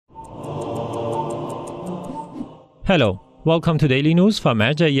Hello, welcome to Daily News from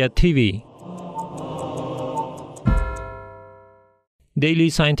Najaf TV. Daily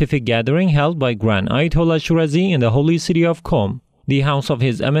scientific gathering held by Grand Ayatollah Shirazi in the holy city of Qom. The house of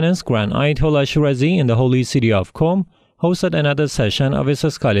His Eminence Grand Ayatollah Shirazi in the holy city of Qom hosted another session of its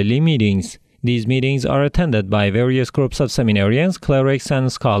scholarly meetings. These meetings are attended by various groups of seminarians, clerics,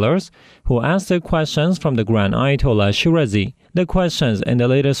 and scholars who ask their questions from the Grand Ayatollah Shirazi. The questions in the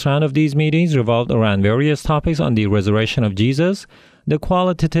latest round of these meetings revolved around various topics on the resurrection of Jesus, the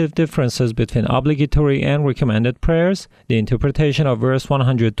qualitative differences between obligatory and recommended prayers, the interpretation of verse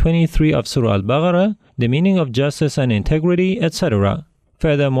 123 of Surah Al-Baqarah, the meaning of justice and integrity, etc.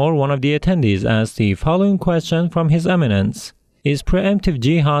 Furthermore, one of the attendees asked the following question from His Eminence: Is preemptive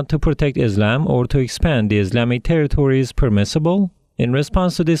jihad to protect Islam or to expand the Islamic territories permissible? In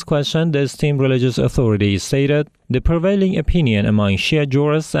response to this question, the esteemed religious authorities stated, the prevailing opinion among Shia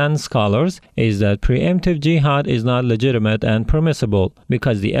jurists and scholars is that preemptive jihad is not legitimate and permissible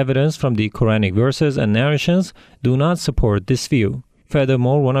because the evidence from the Quranic verses and narrations do not support this view.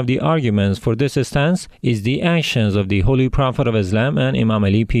 Furthermore, one of the arguments for this stance is the actions of the Holy Prophet of Islam and Imam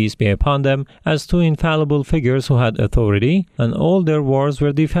Ali, peace be upon them, as two infallible figures who had authority, and all their wars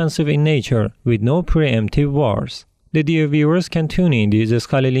were defensive in nature, with no preemptive wars. The dear viewers can tune in these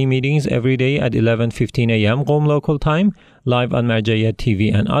scholarly meetings every day at 11:15 a.m. Qom local time, live on Najaf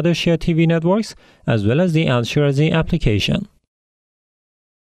TV and other Shia TV networks, as well as the Al-Shirazi application.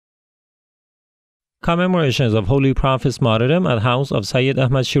 Commemorations of Holy Prophet's Martyrdom at house of Sayyid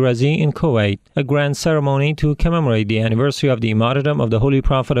Ahmed Shirazi in Kuwait. A grand ceremony to commemorate the anniversary of the martyrdom of the Holy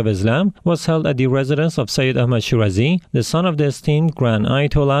Prophet of Islam was held at the residence of Sayyid Ahmed Shirazi, the son of the esteemed Grand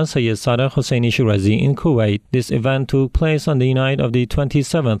Ayatollah Sayyid Sadr Husayni Shirazi in Kuwait. This event took place on the night of the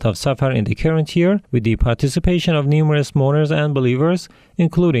 27th of Safar in the current year, with the participation of numerous mourners and believers,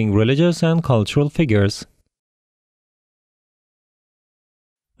 including religious and cultural figures.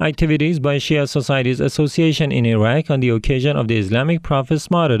 Activities by Shia Societies Association in Iraq on the occasion of the Islamic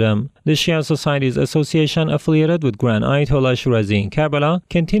Prophet's martyrdom. The Shia Societies Association, affiliated with Grand Ayatollah Shirazi in Karbala,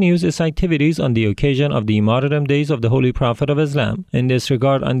 continues its activities on the occasion of the martyrdom days of the Holy Prophet of Islam. In this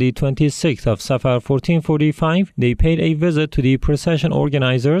regard, on the 26th of Safar 1445, they paid a visit to the procession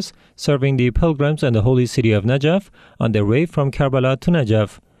organizers, serving the pilgrims in the holy city of Najaf on their way from Karbala to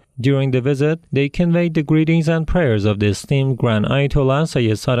Najaf. During the visit, they conveyed the greetings and prayers of the esteemed Grand Ayatollah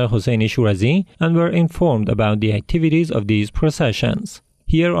Sayyid Sadr Husayni Shirazi and were informed about the activities of these processions.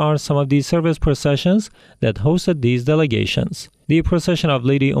 Here are some of the service processions that hosted these delegations: the procession of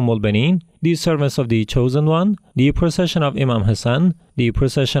Lady al-Banin, the servants of the Chosen One, the procession of Imam Hassan, the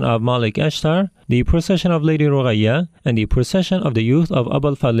procession of Malik Ashtar, the procession of Lady Ruqayya, and the procession of the youth of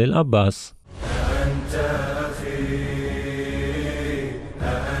Abul Fadl Abbas.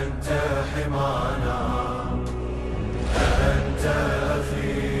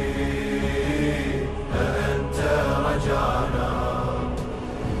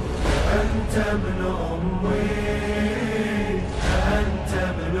 ابن أمي أنت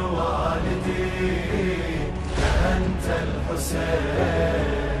ابن والدي أنت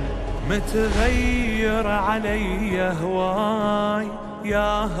الحسين متغير علي هواي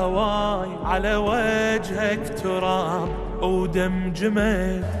يا هواي على وجهك تراب ودم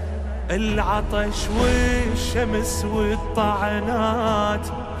جمد العطش والشمس والطعنات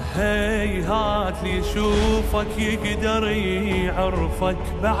هيهات لي يشوفك يقدر يعرفك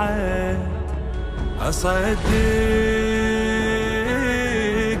بعد أصدق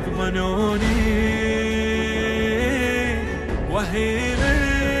ظنوني وهي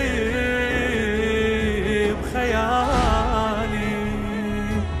بخيالي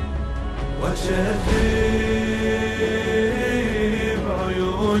وشذب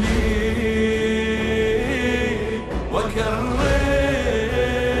عيوني وكرر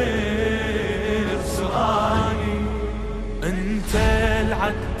سؤالي انت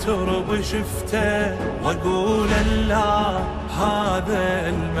العترب شفته واقول لا هذا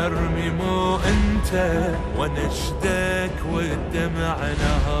المرمي مو انت ونشدك والدمع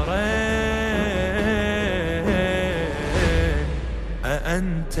نهرين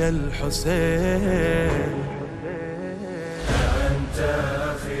أأنت الحسين أأنت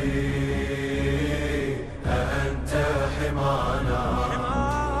أخي أأنت حمانا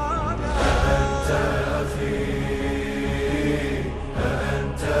أأنت أخي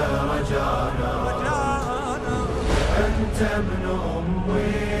أأنت رجانا أنت ابن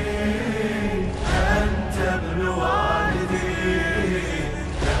أمي أنت ابن والدي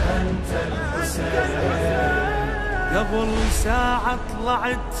أنت الحسين قبل ساعة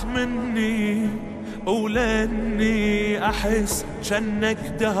طلعت مني ولاني أحس جنك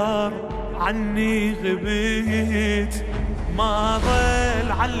دهر عني غبيت ما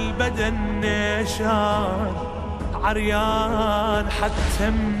ظل عالبدن نشان عريان حتى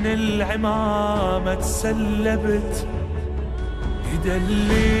من العمامة تسلبت يدليني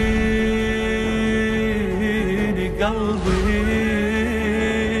قلبي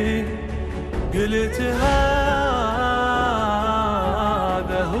قلت هذا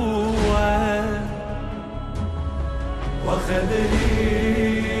هو واخذني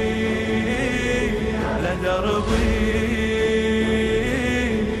على دربي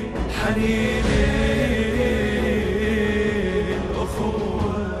حنيني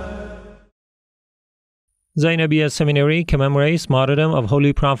Zainabiya Seminary commemorates Martyrdom of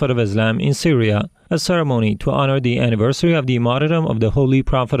Holy Prophet of Islam in Syria. A ceremony to honor the anniversary of the martyrdom of the Holy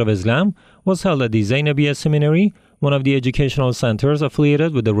Prophet of Islam was held at the Zainabiya Seminary, one of the educational centers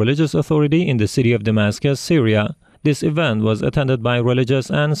affiliated with the religious authority in the city of Damascus, Syria. This event was attended by religious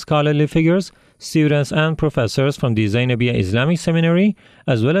and scholarly figures, students and professors from the Zainabiya Islamic Seminary,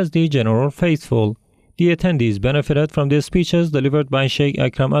 as well as the general faithful. The attendees benefited from the speeches delivered by Sheikh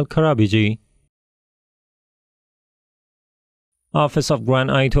Akram al-Karabiji. Office of Grand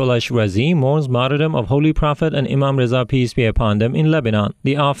Ayatollah Shirazi mourns martyrdom of Holy Prophet and Imam Reza, peace be upon them, in Lebanon.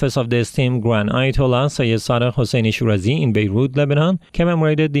 The office of the esteemed Grand Ayatollah Sayyid Sadr Hosseini Shirazi in Beirut, Lebanon,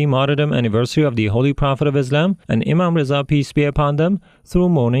 commemorated the martyrdom anniversary of the Holy Prophet of Islam and Imam Reza, peace be upon them, through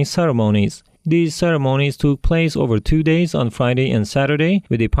mourning ceremonies. These ceremonies took place over 2 days on Friday and Saturday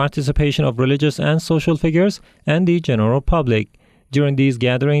with the participation of religious and social figures and the general public. During these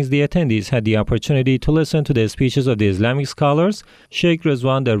gatherings, the attendees had the opportunity to listen to the speeches of the Islamic scholars, Sheikh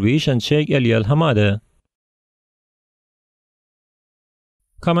Rizwan Darwish and Sheikh Eliel Hamada.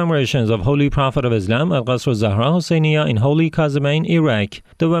 Commemorations of Holy Prophet of Islam at Qasrul-Zahra Husayniya in Holy Kazemain, Iraq.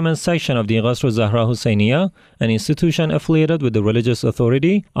 The women's section of the Qasrul-Zahra Husayniya, an institution affiliated with the religious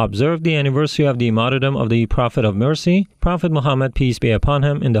authority, observed the anniversary of the martyrdom of the Prophet of Mercy, Prophet Muhammad, peace be upon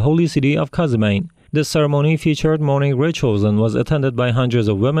him, in the holy city of Kazemain. This ceremony featured mourning rituals and was attended by hundreds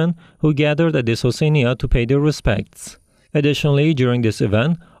of women who gathered at this Husayniya to pay their respects. Additionally, during this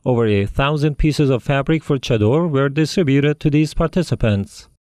event, over 1,000 pieces of fabric for chador were distributed to these participants.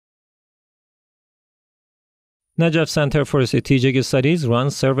 Najaf Center for Strategic Studies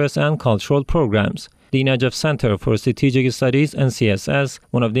runs service and cultural programs. The Najaf Center for Strategic Studies, NCSS,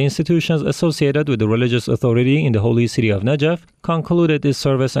 one of the institutions associated with the religious authority in the holy city of Najaf, concluded its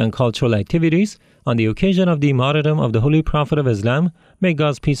service and cultural activities on the occasion of the martyrdom of the Holy Prophet of Islam. May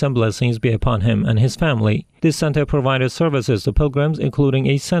God's peace and blessings be upon him and his family. This center provided services to pilgrims, including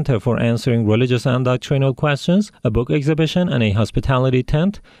a center for answering religious and doctrinal questions, a book exhibition, and a hospitality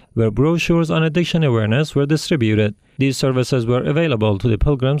tent, where brochures on addiction awareness were distributed. These services were available to the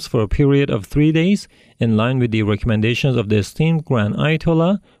pilgrims for a period of 3 days, in line with the recommendations of the esteemed Grand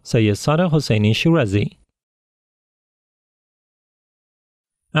Ayatollah Sayyid Sadr Hosseini Shirazi.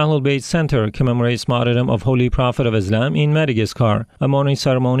 AhlulBayt Center commemorates martyrdom of Holy Prophet of Islam in Madagascar. A mourning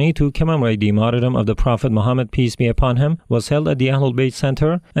ceremony to commemorate the martyrdom of the Prophet Muhammad, peace be upon him, was held at the AhlulBayt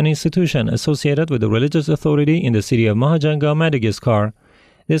Center, an institution associated with the religious authority in the city of Mahajanga, Madagascar.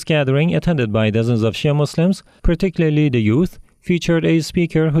 This gathering, attended by dozens of Shia Muslims, particularly the youth, featured a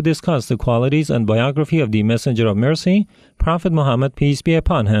speaker who discussed the qualities and biography of the Messenger of Mercy, Prophet Muhammad, peace be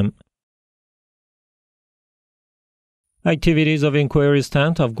upon him. Activities of Inquiry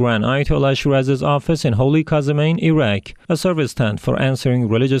Stand of Grand Ayatollah Shirazi's office in Holy Kazemain, Iraq. A service stand for answering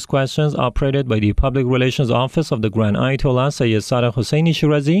religious questions operated by the Public Relations Office of the Grand Ayatollah Sayyid Sadr Hosseini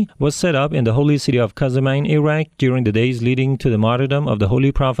Shirazi was set up in the holy city of Kazemain, Iraq during the days leading to the martyrdom of the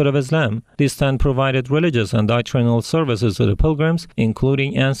Holy Prophet of Islam. This stand provided religious and doctrinal services to the pilgrims,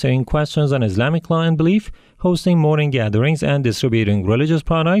 including answering questions on Islamic law and belief, hosting mourning gatherings, and distributing religious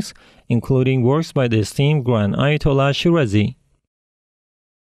products, including works by the esteemed Grand Ayatollah Shirazi.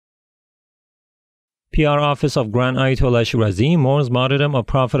 PR Office of Grand Ayatollah Shirazi mourns martyrdom of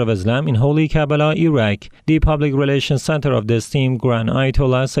Prophet of Islam in Holy Karbala, Iraq. The Public Relations Center of the esteemed Grand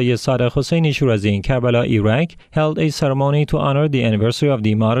Ayatollah Sayyid Sadr Hosseini Shirazi in Karbala, Iraq, held a ceremony to honor the anniversary of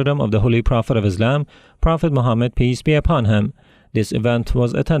the martyrdom of the Holy Prophet of Islam, Prophet Muhammad, peace be upon him. This event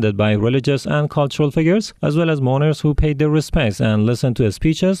was attended by religious and cultural figures, as well as mourners who paid their respects and listened to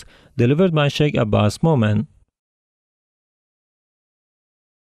speeches delivered by Sheikh Abbas Momen.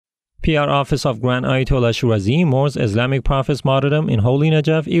 PR Office of Grand Ayatollah Shirazi mourns Islamic Prophet's martyrdom in Holy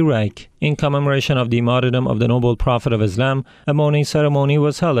Najaf, Iraq. In commemoration of the martyrdom of the noble Prophet of Islam, a mourning ceremony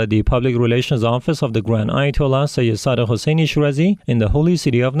was held at the Public Relations Office of the Grand Ayatollah Sayyid Sadr Husseini Shirazi in the holy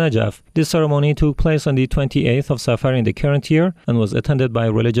city of Najaf. This ceremony took place on the 28th of Safar in the current year and was attended by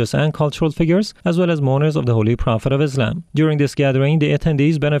religious and cultural figures as well as mourners of the Holy Prophet of Islam. During this gathering, the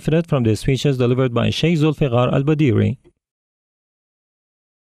attendees benefited from the speeches delivered by Sheikh Zulfiqar al-Badiri.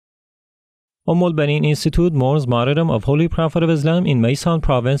 al-Banin Institute mourns martyrdom of Holy Prophet of Islam in Maysan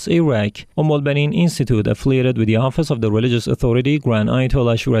Province, Iraq. al-Banin Institute, affiliated with the Office of the Religious Authority Grand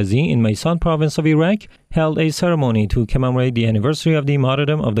Ayatollah Shirazi in Maysan Province of Iraq, held a ceremony to commemorate the anniversary of the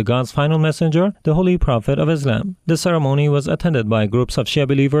martyrdom of the God's final messenger, the Holy Prophet of Islam. The ceremony was attended by groups of Shia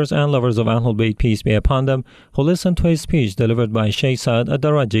believers and lovers of AhlulBayt, peace be upon them, who listened to a speech delivered by Sheikh Saad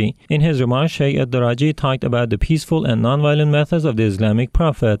ad-Daraji. In his remarks, Sheikh ad-Daraji talked about the peaceful and non-violent methods of the Islamic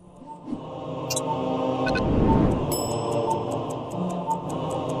Prophet.